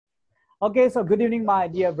Okay, so good evening, my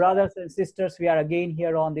dear brothers and sisters. We are again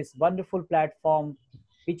here on this wonderful platform,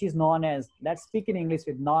 which is known as Let's Speak in English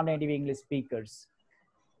with Non-Native English Speakers.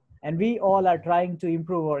 And we all are trying to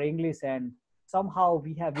improve our English, and somehow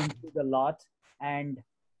we have improved a lot, and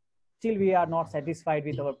still we are not satisfied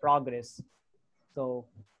with our progress. So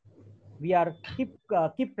we are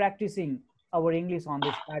keep practicing our English on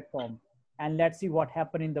this platform, and let's see what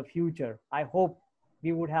happen in the future. I hope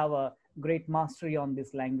we would have a great mastery on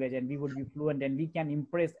this language, and we would be fluent, and we can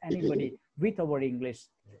impress anybody with our English.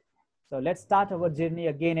 So let's start our journey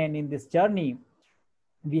again, and in this journey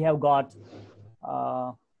we have got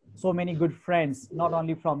uh, so many good friends, not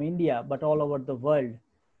only from India but all over the world.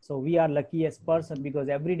 So we are luckiest person because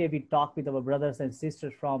every day we talk with our brothers and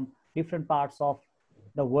sisters from different parts of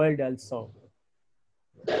the world also.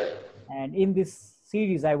 And in this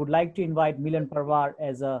series, I would like to invite Milan Parvar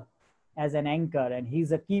as an anchor, and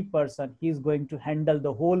he's a key person. He's going to handle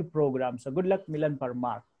the whole program. So good luck, Milan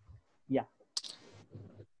Parvar. Yeah.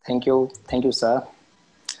 Thank you, sir.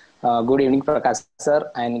 Good evening, Prakash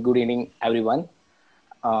sir, and good evening, everyone.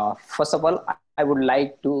 First of all, I would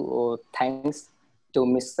like to thanks to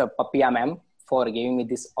Mr. Papia ma'am for giving me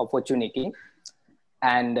this opportunity,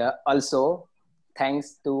 and also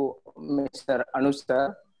thanks to Mr. Anush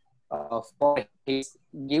sir for his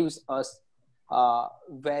gives us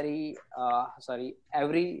very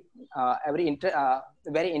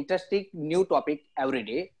interesting new topic every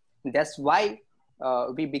day. That's why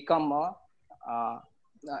we become uh,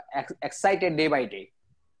 excited day by day.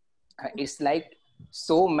 It's like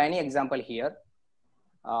so many example here.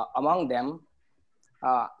 Among them,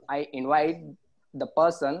 I invite the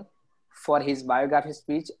person for his biography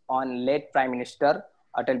speech on late Prime Minister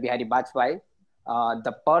Atal Bihari Vajpayee,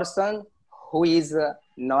 the person who is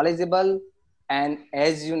knowledgeable and,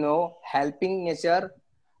 as you know, helping nature,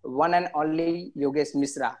 one and only Yogesh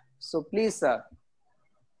Misra. So please, sir.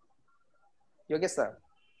 Yogesh sir.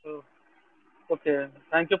 So, okay,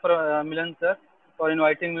 thank you for Milan sir for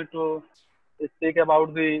inviting me to speak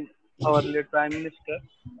about the our late Prime Minister,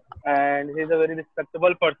 and he's a very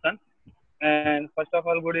respectable person. And first of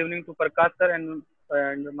all, good evening to Prakash sir and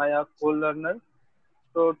my co-learner.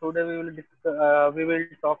 So today we will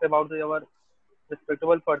talk about our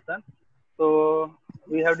respectable person. So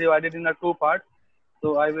we have divided in a two parts.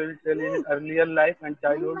 So I will tell in earlier life and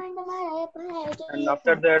childhood, and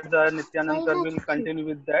after that the Nityanand sir will continue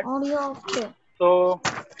with that. So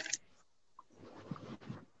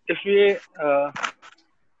if we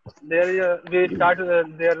we start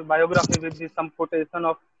their biography with some quotation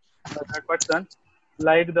of that person,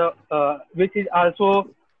 like the which is also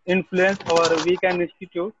influence or we can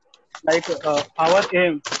institute, like our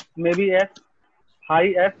aim may be as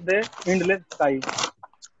high as the endless sky,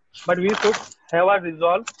 but we should have a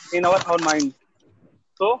resolve in our mind.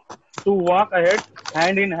 So to walk ahead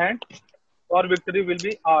hand in hand, or victory will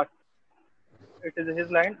be ours. It is his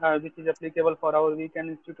line, which is applicable for our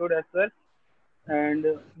weekend institute as well. And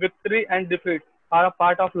victory and defeat are a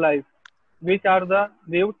part of life, which are the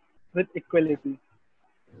viewed with equanimity.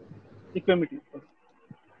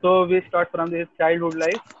 So we start from his childhood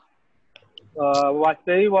life.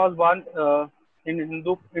 Vajpayee was born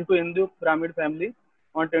into Hindu Brahmin family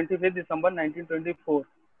on 25th December 1924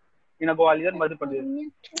 in Gwalior, Madhya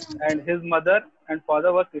Pradesh. And his mother and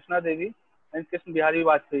father were Krishna Devi and Krishna Bihari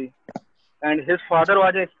Vajpayee. And his father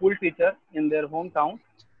was a school teacher in their hometown.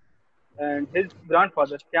 And his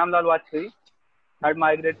grandfather, Shyamlal Vajpayee, had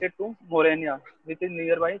migrated to Morania, which is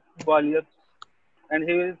nearby Gwalior. And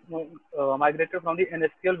he is migrated from the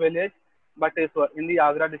industrial village Bateswar in the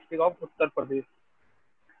Agra district of Uttar Pradesh.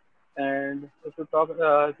 And if you talk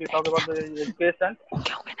about the education,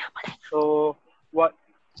 so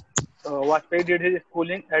Vajpayee did his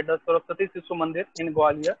schooling at the Saraswati Sishu Mandir in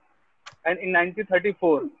Gwalior, and in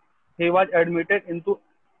 1934 he was admitted into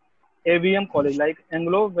AVM College, like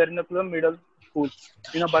Anglo Vernacular Middle School,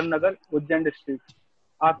 in a Barnagar, Ujjain district.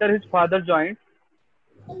 After his father joined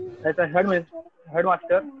as a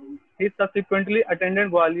headmaster, he subsequently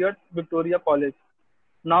attended Gwalior Victoria College,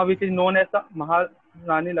 now which is known as the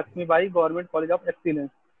Maharani Lakshmi Bai Government College of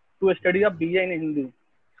Excellence, to study a BA in Hindi,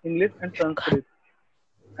 English and Sanskrit.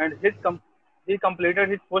 And he completed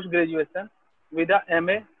his post-graduation with a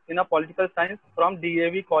MA in a political science from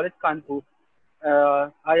DAV College, Kanpur.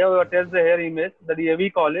 I have attached here image, the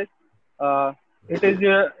DAV College. It is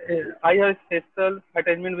I have special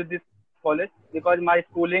attachment with this college because my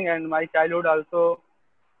schooling and my childhood also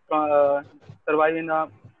survive in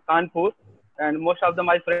Kanpur, and most of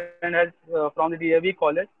my friend has from the DAV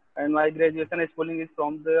College, and my graduation and schooling is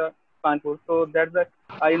from the Kanpur. So that's the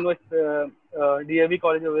I know DAV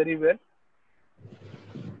College very well.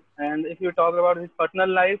 And if you talk about his personal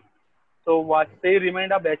life, so Vajpayee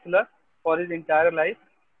remained a bachelor for his entire life,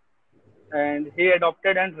 and he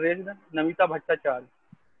adopted and raised Namita Bhattacharya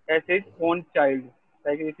as his own child.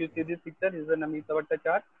 Like if you see this picture, this is Namita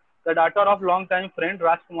Bhattacharya, the daughter of long-time friend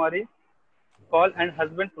Rajkumari Kaul and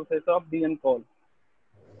husband Professor of D.N. Kaul.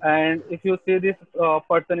 And if you see this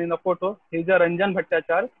person in the photo, he's a Ranjan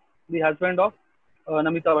Bhattacharya, the husband of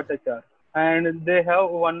Namita Bhattacharya. And they have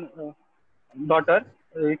one daughter,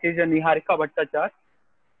 which is Niharika Bhattacharya.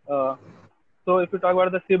 Uh, so if you talk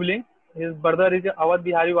about the sibling, his brother is Awadh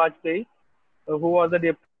Bihari Vajpayee, who was the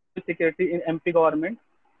deputy secretary in MP government,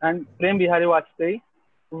 and Prem Bihari Vajpayee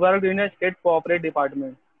worked in a state corporate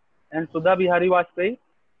department, and Sudha Bihari Vajpayee,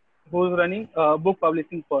 who is running book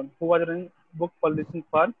publishing firm, who was running book publishing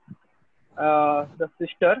firm. The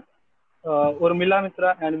sister Urmila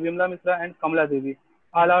Mishra and Vimla Mishra and Kamala Devi,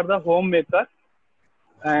 all are the homemakers,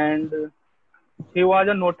 and he was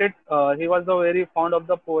a very fond of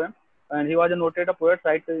the poem, and he was a noted a poet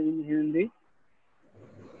writer in Hindi.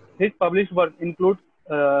 His published work includes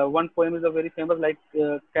one poem is a very famous like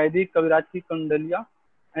Kaidi Kaviraj Ki Kandaliya,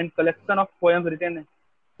 and collection of poems written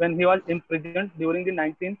when he was imprisoned during the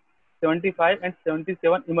 1975 and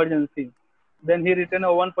 77 emergency. Then he written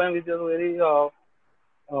a one poem which is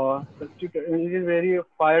which is very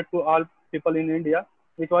fire to all people in India,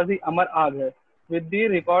 which was the Amar Aag Hai. With the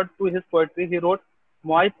record to his poetry, he wrote,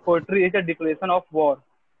 "My poetry is a declaration of war."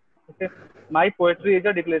 Okay, my poetry is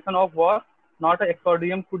a declaration of war, not an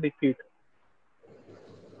exordium to defeat.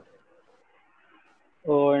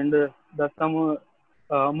 Oh, and the some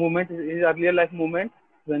movement, his earlier life movement,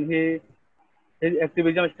 when his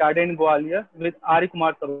activism started in Gwalior with Arya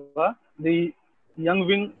Kumar Sabha, the young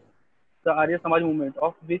wing, the Arya Samaj movement,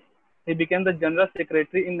 of which he became the general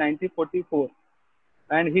secretary in 1944.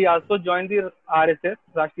 And he also joined the RSS,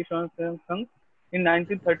 Rashtriya Swayamsevak Sangh, in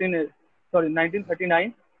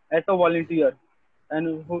 1939 as a volunteer.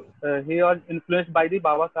 And he was influenced by the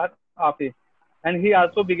Baba Saheb Ape. And he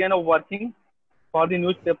also began working for the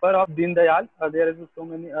newspaper of Deen Dayal. There is so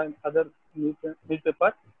many other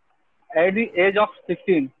newspapers. At the age of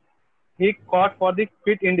 16, he caught for the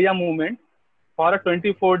Quit India movement for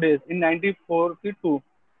 24 days in 1942,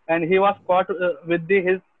 and he was caught with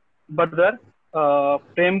his brother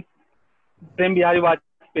Prem Bihari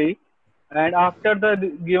Vajpayee. And after the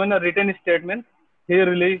given a written statement, he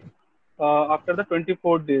released after the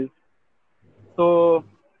 24 days. So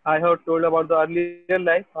I have told about the earlier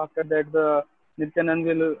life. After that, the Nityanand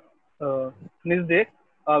will finish this.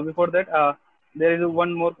 Before that, there is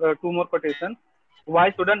one more, two more quotation.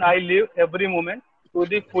 Why shouldn't I live every moment to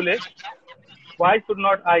the fullest? Why should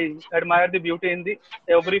not I admire the beauty in the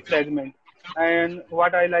every fragment? And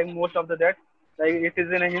what I like most of the that, like it is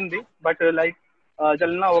in a Hindi, but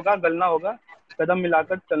चलना होगा, गलना होगा, कदम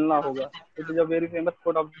मिलाकर चलना होगा. It is a very famous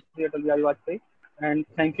quote of the Atal Bihari Vajpayee. And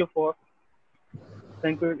thank you.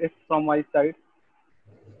 It's from my side.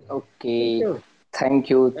 Okay, you. thank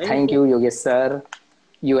you, Yogesh sir.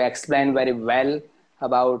 You explained very well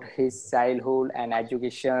about his childhood and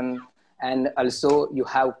education, and also you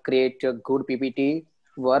have created a good PPT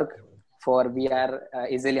work for we are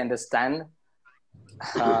easily understand.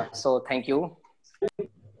 So thank you.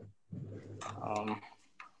 Um,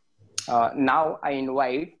 now I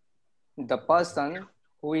invite the person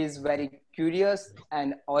who is very curious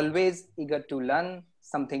and always eager to learn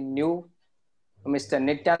something new, Mr.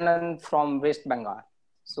 Nityanand from West Bengal.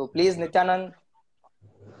 So please, Nityanand.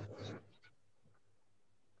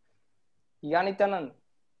 Yeah, Nityanand.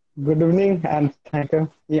 Good evening and thank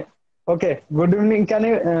you. Yeah. Okay. Good evening. Can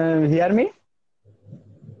you hear me?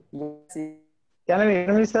 Yes, Can you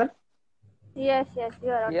hear me, sir? Yes, you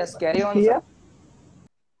are audible. yes, carry on, Here.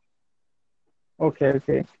 sir.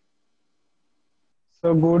 Okay.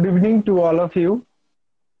 So good evening to all of you.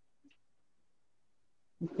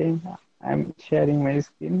 Okay. I'm sharing my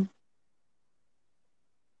screen.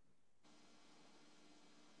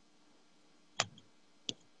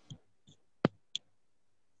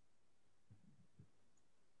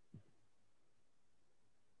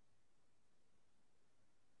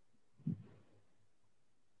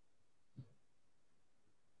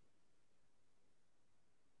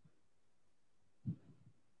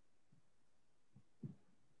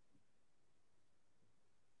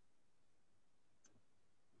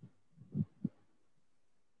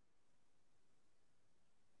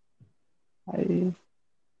 I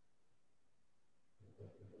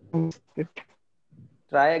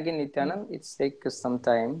Try again, Nityanand. It's take some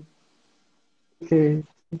time. okay.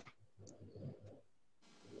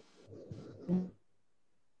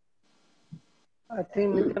 I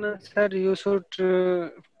think Nityanand sir, you should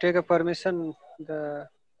take a permission. The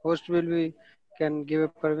host will be can give a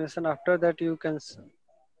permission. After that, you can.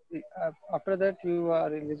 After that, you are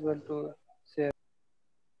eligible to share.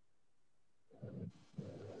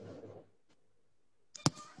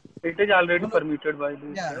 It is already permitted by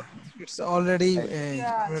the Yeah, chat. it's already Yeah,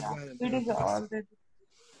 read yeah. by the It is already.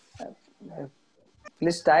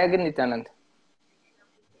 Please try again, Nityanand.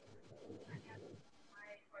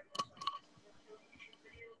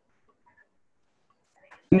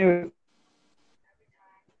 You-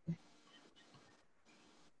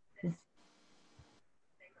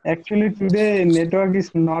 Actually, today network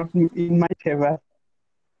is not in my favor.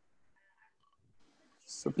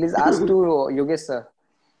 So please ask to Yogesh sir.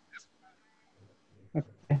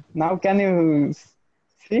 Now, can you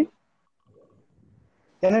see?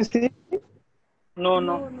 Can you see? No, No,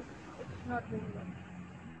 no. no, it's not visible.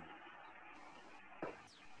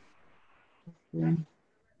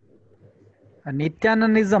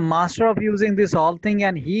 Nityanand is a master of using this whole thing,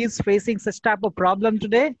 and he is facing such type of problem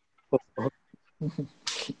today.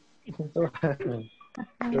 Sir,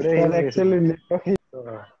 actually, network is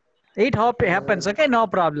It hope happens. Okay, no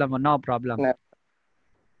problem. No problem. No.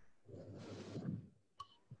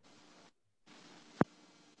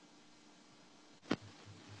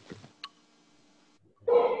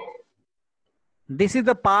 This is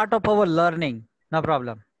the part of our learning. No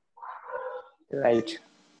problem. Right.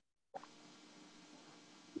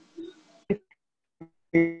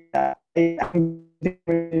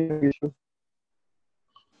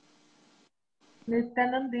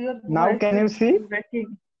 Nityanand, your Now voice can you is see?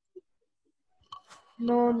 breaking.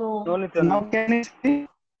 No, No, no. Now Nityanand. can you see?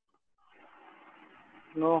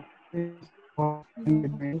 No.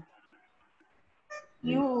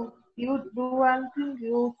 You do one thing.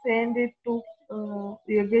 You send it to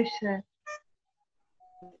Yogesh sir.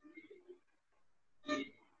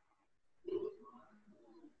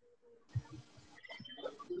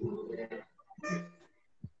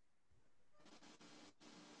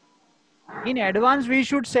 In advance, we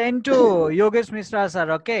should send to Yogesh Mishra sir.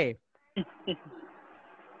 Okay,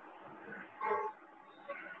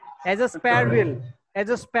 as a spare wheel. As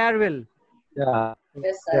a spare wheel. Yeah.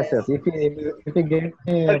 Yes, Yes, sir. yes. If you get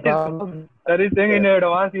any problem, Sir is saying in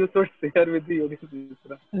advance you should share with the Yogesh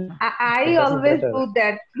Mishra. I that is always better. do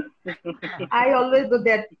that. I always do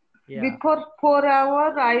that. Yeah. Before 4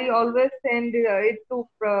 hours, I always send it to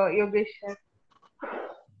Yogesh sir.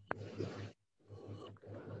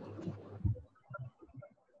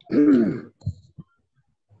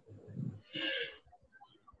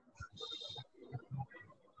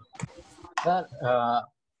 Sir,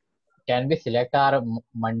 can we select our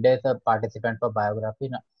Monday's participant for biography?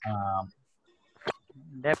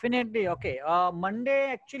 Definitely. Okay.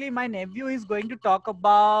 Monday, actually, my nephew is going to talk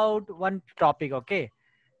about one topic. Okay.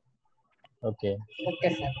 Okay.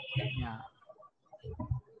 Okay, sir. Yeah.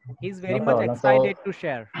 He's very No much problem. excited to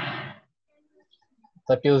share.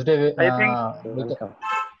 So Tuesday, I think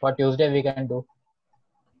for Tuesday we can do.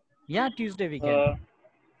 Yeah, Tuesday we can.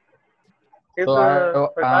 if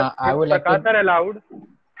So I would like Prakash to. are allowed,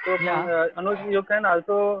 so Yeah. Anuj, you can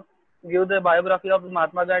also give the biography of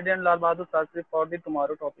Mahatma Gandhi and Lal Bahadur Shastri for the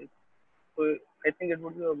tomorrow topic. So I think it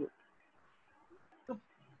would be a good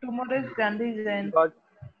Tomorrow is Gandhi Jayanti. because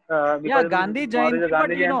Yeah, Gandhi tomorrow is a Jayanti, but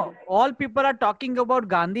Gandhi you know, Jayanti. all people are talking about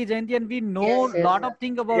Gandhi Jayanti, and we know Yes, yes, lot sir. of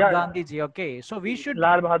things about Yeah, Gandhi ji. Okay, so we should,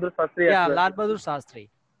 Lal Bahadur Shastri as yeah, well. Lal Bahadur Shastri.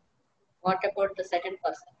 What about the second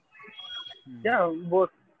person? Yeah, both.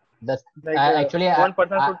 The, Like actually, one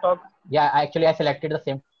person should talk. actually, I selected the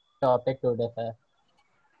same topic today, sir,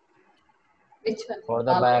 Which one? for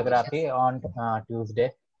the All biography on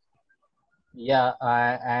Tuesday. Yeah,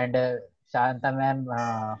 and Shanta ma'am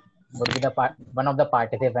would be the one of the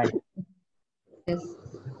participants. Yes.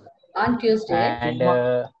 On Tuesday. And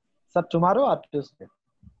Sir, tomorrow or Tuesday?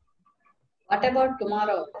 What about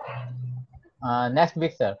tomorrow? next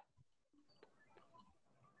week, sir.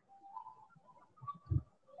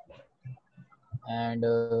 And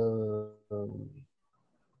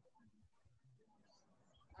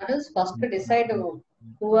Others first to decide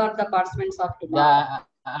who are the participants of tomorrow.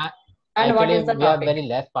 yeah, And what actually, is the we have topic? very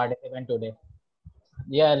less participant today.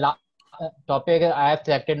 Yeah, topic I have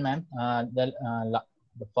selected, ma'am.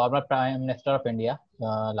 The former Prime Minister of India,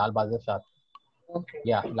 Lal Bahadur Shastri. Okay.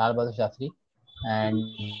 Yeah, Lal Bahadur Shastri, and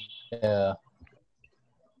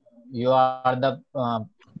you are the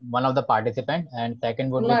one of the participant, and second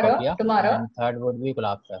would be Papiya, Tomorrow? and third would be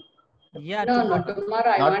Gulab, sir. Yeah, No, tomorrow. no, tomorrow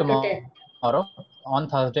I Not want to take. tomorrow, on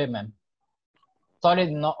Thursday, ma'am. Sorry,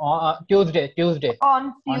 no, Tuesday.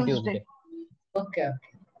 On On Tuesday. Tuesday. Okay,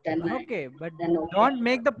 okay. Then Okay, but then okay. don't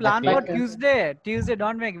make the plan Next for week. Tuesday. Tuesday,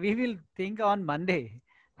 don't make. We will think on Monday.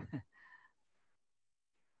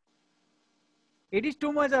 It is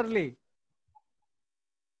too much early.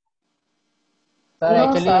 Sir, No,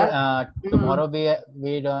 actually, sir. tomorrow we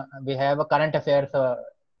have a current affairs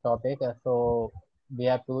topic, so we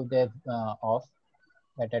have 2 days off,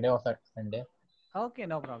 Saturday or Sunday. Okay,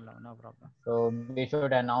 no problem, no problem. So we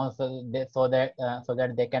should announce so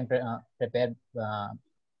that they can prepare.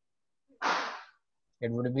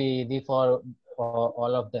 It would be easy for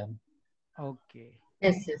all of them. Okay.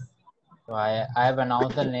 Yes, yes. So I have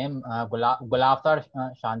announced the name Gulab sir,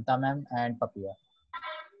 Shanta ma'am, and Papiya.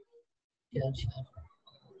 Sure, sure.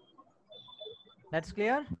 That's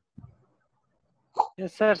clear?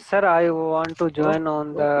 Yes, sir. Sir, I want to join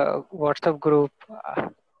on the WhatsApp group.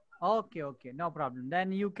 Okay, okay, no problem.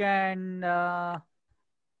 Then you can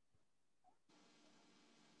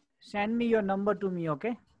send me your number to me,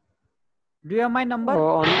 okay? Do you have my number?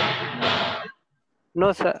 On,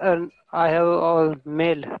 no, sir. I have all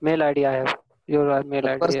mail ID. I have your mail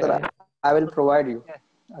Akbar ID. sir, I will provide you. Yeah.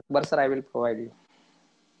 Akbar sir, I will provide you.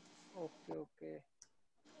 Okay, okay.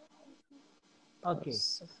 Okay,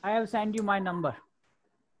 I have sent you my number.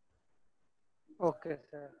 Okay,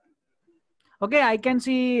 sir. Okay, I can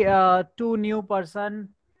see 2 new person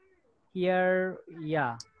here.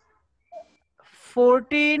 Yeah,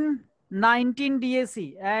 1419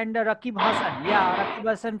 DAC and Rakib Hassan. Yeah, Rakib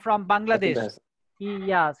Hassan from Bangladesh.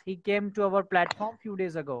 He came to our platform few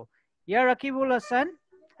days ago. Yeah, Rakibul Hassan.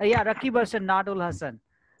 Yeah, Rakib Hassan, not Ul Hassan.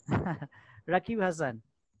 Rakib Hassan.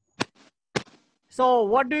 So,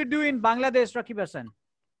 what do you do in Bangladesh, Rakib Hassan?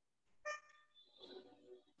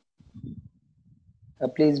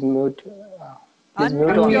 Please mute. Please mute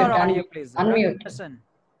Unmute on. your Unmute, audio, please. unmute. Rakib Hassan.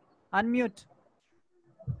 Unmute.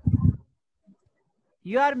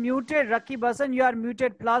 You are muted, Rakib Hassan. You are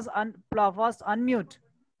muted. Plus, first unmute.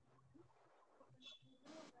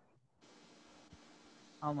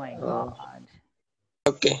 Oh my God.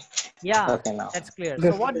 Okay. Yeah, Okay, now. that's clear.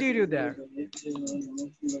 So what do you do there?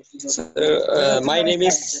 My name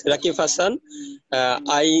is Rakif Hassan.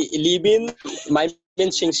 I live in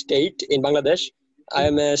Mymensingh state in Bangladesh. I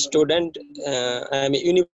am a student. I am a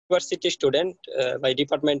university student. My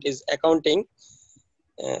department is accounting.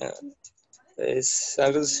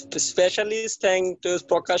 Especially thanks to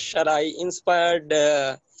Prakash sir, I inspired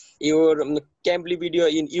your Cambly video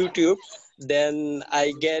in YouTube. Then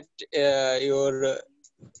I get your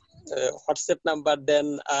WhatsApp number.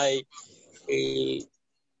 Then I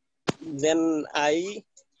then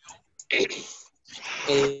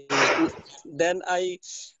I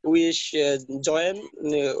wish join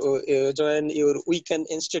your Weekend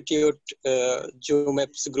Institute Zoom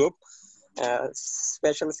Apps group.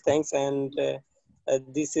 Special thanks, and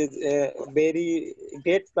this is a very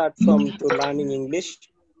great platform to learning English.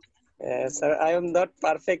 Sir, I am not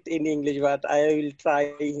perfect in English, but I will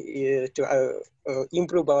try to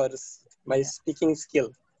improve my speaking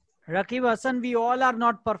skill. Rakib Hassan, we all are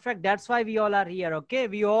not perfect. That's why we all are here, okay?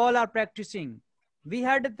 We all are practicing. We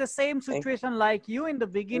had the same situation like you in the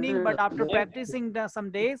beginning, but after practicing some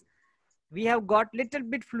days, we have got little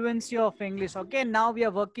bit fluency of English, okay? Now we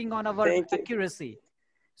are working on our accuracy.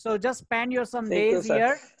 So just spend your some days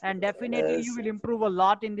here, and definitely you will improve a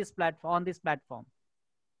lot in this platform, on this platform.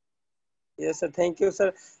 Yes, sir. Thank you,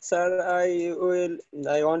 sir. Sir, I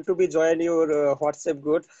want to be join your WhatsApp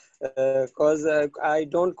group because I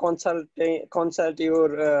don't consult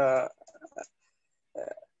your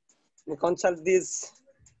consult this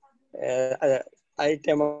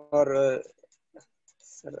item or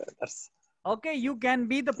sir, that's. Okay, you can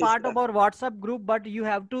be the part of our WhatsApp group, but you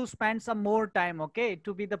have to spend some more time, okay,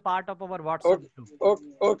 to be the part of our WhatsApp group.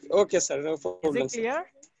 Okay, sir. No problem. Is it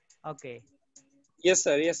clear? Okay. Yes,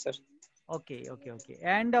 sir. Yes, sir. Okay, okay, okay.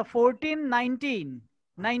 And 1419,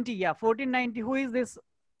 90, yeah, 1490. Who is this?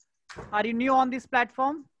 Are you new on this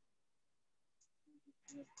platform?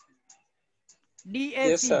 DAC.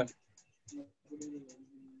 Yes, sir.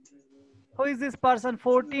 Who is this person?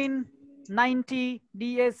 1490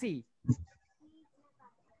 DAC.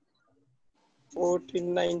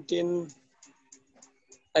 1419.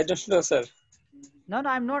 I don't know, sir. No,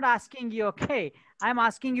 I'm not asking you, okay? I'm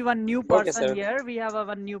asking you one new person here. We have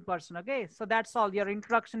one new person, okay? So that's all. Your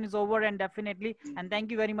introduction is over, and definitely. And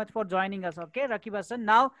thank you very much for joining us, okay, Rakib Hassan.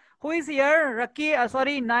 Now, who is here?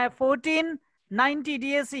 1490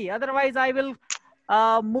 DAC. Otherwise, I will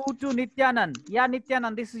move to Nityanand. Yeah,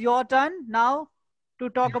 Nityanand, this is your turn now to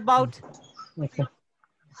talk about. Okay.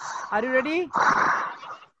 Are you ready?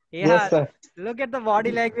 Yeah. Yes, sir. Look at the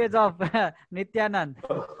body language of Nityanand.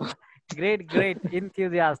 Great, great,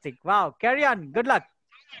 enthusiastic. Wow, carry on. Good luck.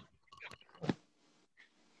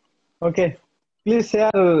 Okay. Please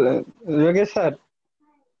share, Yogesh sir.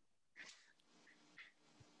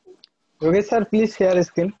 Yogesh sir, please share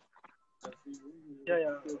screen.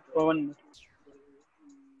 Yeah. For 1 minute.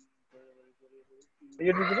 Is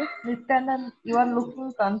it visible? Nityanand, you are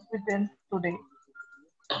looking confident today.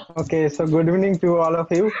 Okay, so good evening to all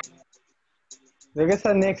of you. Yogesh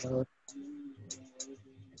sir, next.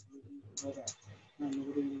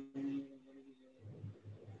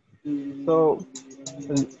 So,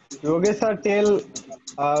 Yogesh sir tell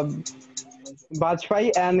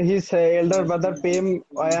Vajpayee and his elder brother Prem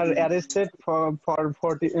were arrested for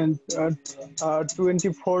 24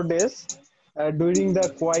 days during the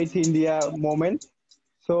Quiet India movement.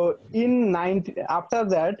 So after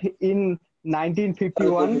that, in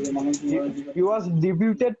 1951, he was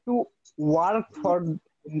deputed to work for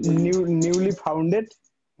newly founded,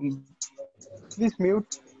 please mute,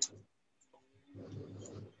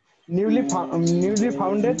 newly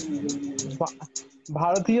founded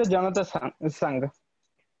Bharatiya Janata Sangh.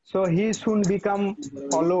 So he soon become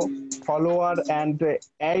follower and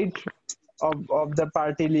aide of the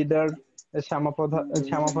party leader Shyama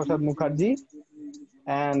Prasad Mukherjee,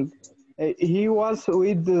 and he was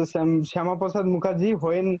with Shyama Prasad Mukherjee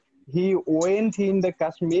when he went in the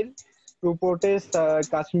Kashmir to protest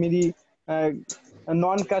Kashmiri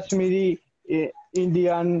non-Kashmiri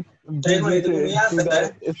Indian visit to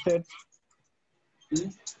the state.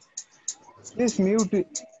 Please mute.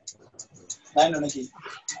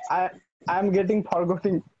 I am getting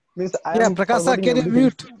forgetting. Means I Yeah, am Prakash sir, forgetting can you everything.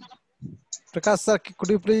 mute? Prakash sir, could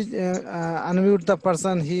you please unmute the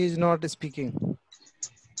person? He is not speaking.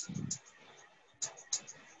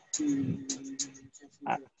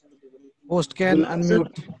 Host can Gulab sir,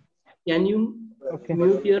 unmute. can you Okay.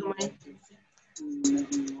 mute your mic?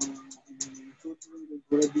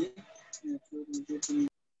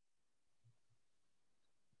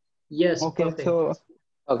 Yes, Okay. perfect. So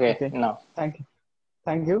Okay, okay. now.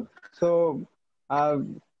 Thank you. So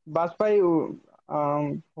Vajpayee,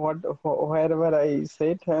 wherever I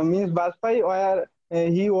said means Vajpayee, where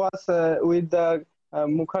he was with the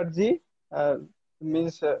Mukherjee,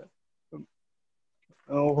 means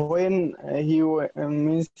when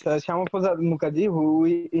means Shyama Prasad Mukherjee, who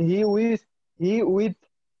he with means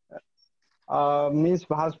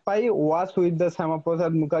Vajpayee was with the Shyama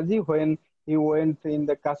Prasad Mukherjee when he went in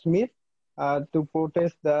the Kashmir to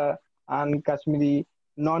protest the Kashmiri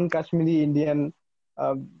non-Kashmiri Indian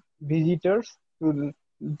uh, visitors to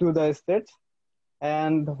the states.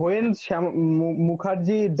 And when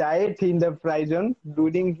Mukherjee died in the prison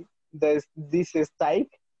during this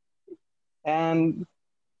strike, and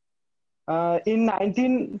in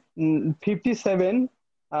 1957,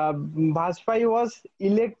 Vajpayee was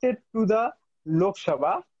elected to the Lok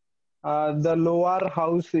Sabha, the lower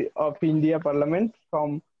house of India Parliament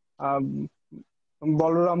from um,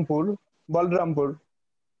 Balrampur,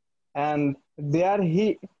 and there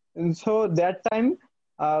so that time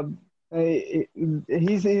uh,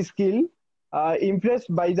 his skill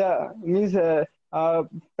impressed by the means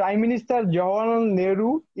Prime Minister Jawaharlal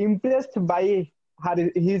Nehru impressed by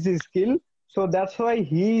his skill, so that's why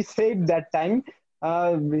he said that time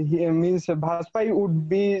means Vajpayee would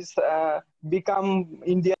become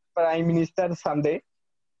Indian Prime Minister someday,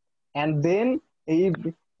 and then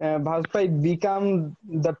Vajpayee become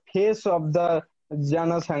the face of the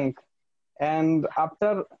Jana Sangh. And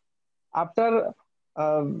after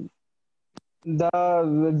uh, the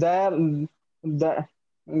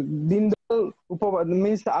Dindal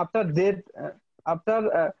means after death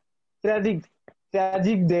after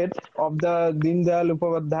tragic death of the Dindal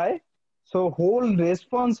Upadhyay, so whole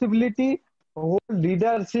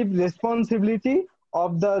leadership responsibility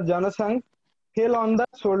of the Janasangh fell on the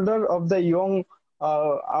shoulder of the young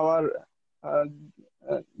our uh,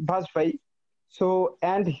 Vajpayee. So,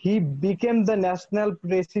 and he became the national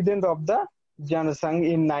president of the Janasangh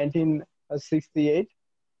in 1968.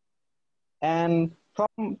 And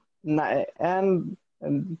from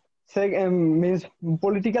means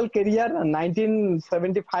political career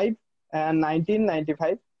 1975 and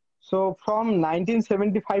 1995. So from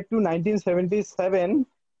 1975 to 1977,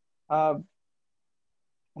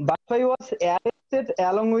 Vajpayee was arrested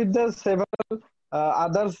along with the several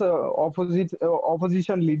others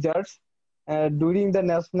opposition leaders during the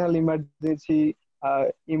national emergency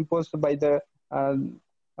imposed by the uh,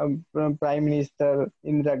 Prime Minister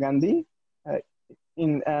Indira Gandhi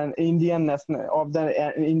in an Indian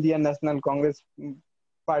National Congress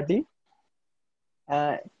Party,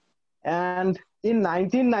 uh, and in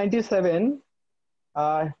 1997,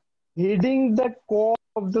 uh, heading the core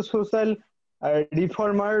of the social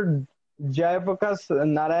reformer Jayaprakash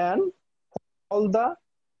Narayan, all the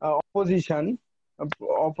opposition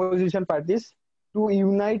parties to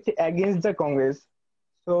unite against the Congress.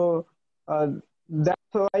 So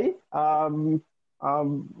That's why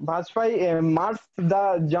Vajpayee merged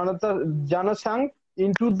the Jana Sangh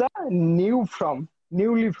into the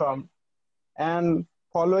newly formed, and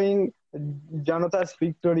following Janata's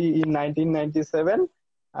victory in 1997,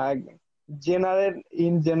 uh,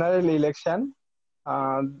 general election,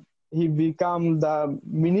 uh, he became the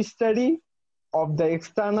Ministry of the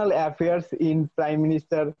External Affairs in Prime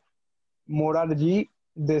Minister Morarji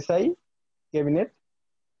Desai cabinet.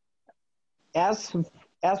 As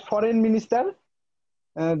foreign minister,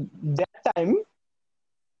 that time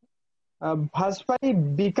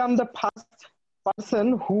Vajpayee became the first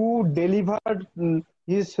person who delivered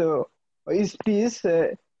his speech uh,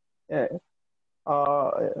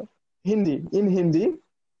 uh, Hindi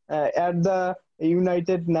at the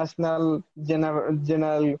United National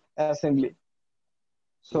General Assembly.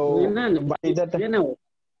 So by that,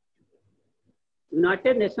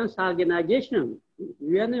 United Nations Organization,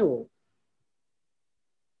 UNO.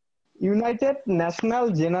 United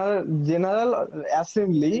National General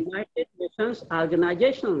Assembly. United Nations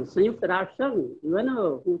Organization, संयुक्त राष्ट्र संघ,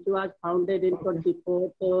 UNO, which was founded in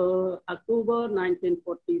 24th October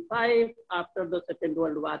 1945 after the Second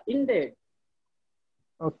World War ended.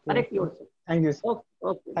 Okay. Correct yourself. Thank you.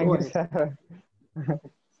 Okay. Thank you, sir.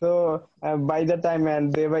 So by the time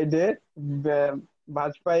and day by day,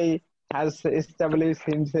 Vajpayee has established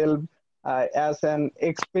himself as an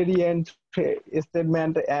experienced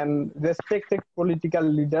statement and respected political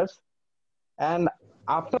leaders. And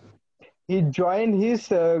after he joined his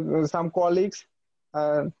some colleagues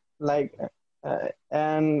and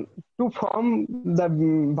to form the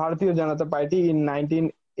Bharatiya Janata Party in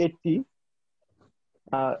 1980.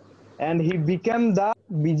 And he became the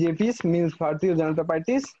BJP's, means Bharatiya Janata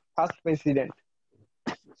Party's, first president.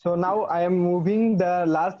 So now I am moving the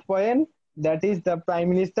last point, that is the Prime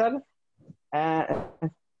Minister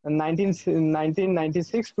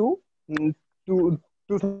 1996 to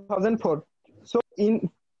 2004. So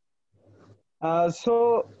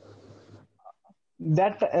so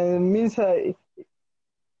that means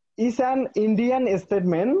is an Indian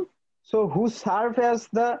statesman, so who served as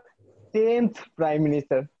the 10th Prime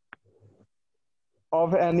Minister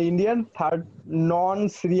of an Indian third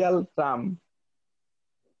non-serial term.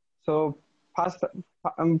 So first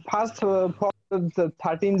for the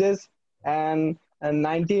 13 days and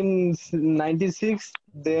 1996,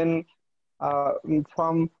 then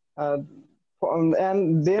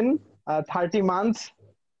and then 30 months.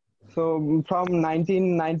 So from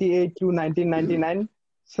 1998 to 1999.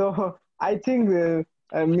 So I think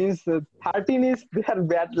means 13 is their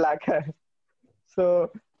bad luck.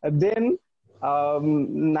 So then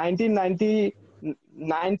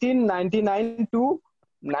 1999 to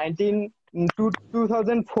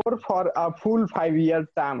 2004 for a full 5-year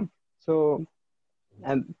term. So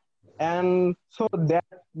and so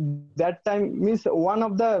that time means one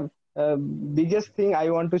of the biggest thing I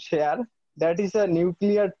want to share, that is a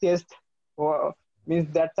nuclear test. Or means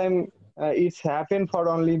that time it's happened for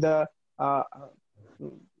only the our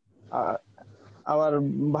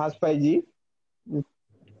Vajpayee ji.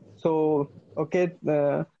 So okay,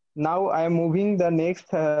 now I am moving the next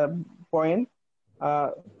point.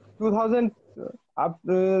 2000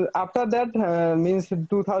 after that means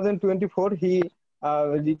 2024 he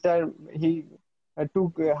retired. He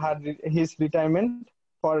took his retirement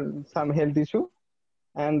for some health issue,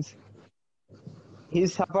 and he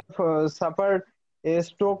suffered a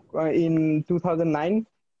stroke in 2009,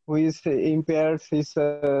 which impaired his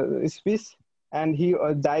speech, and he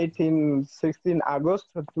died in 16 August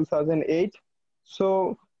 2008.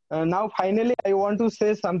 So now finally I want to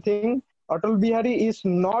say something. Atal Bihari is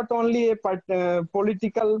not only a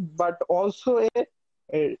political but also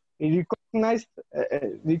a recognized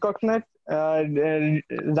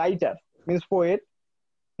writer, means poet.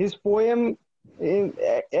 His poem,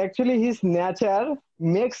 actually his nature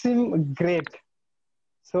makes him great.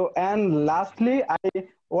 So, and lastly, I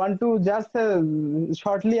want to just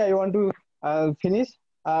shortly, I want to finish.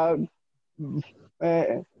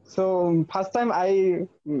 So first time I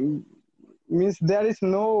means there is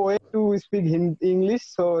no way to speak English,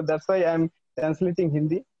 so that's why I'm translating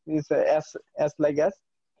Hindi. Is as like as.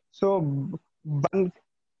 So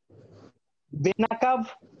बेनकाब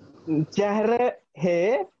चेहरे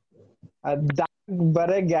है, दाग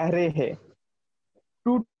बड़े गहरे है,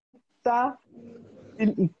 टूटता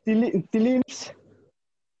तिलिम्स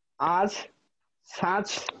आज सांस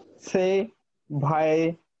से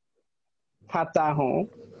भय खाता हूँ,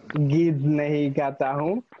 गीत नहीं गाता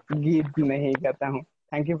हूँ, गीत नहीं गाता हूँ.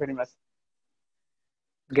 Thank you very much.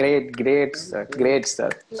 Great, sir. Great, sir.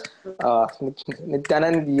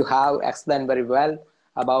 Nityanand, you have explained very well.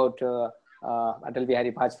 about Atal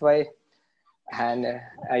Bihari Vajpayee, and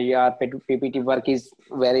your PPT work is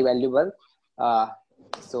very valuable.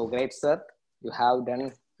 So great, sir. You have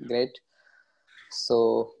done great.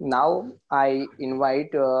 So now I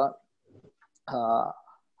invite who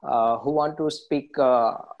want to speak,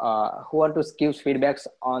 who want to give feedbacks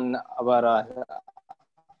on our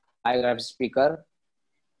biography speaker.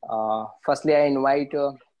 Firstly, I invite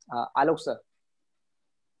Alok sir.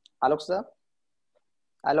 Alok sir.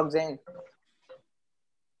 Alok Jain.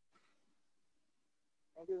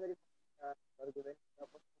 Thank you very much for giving the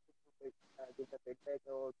opportunity to give the feedback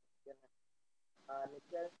or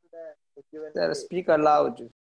next to the Sir, speak aloud.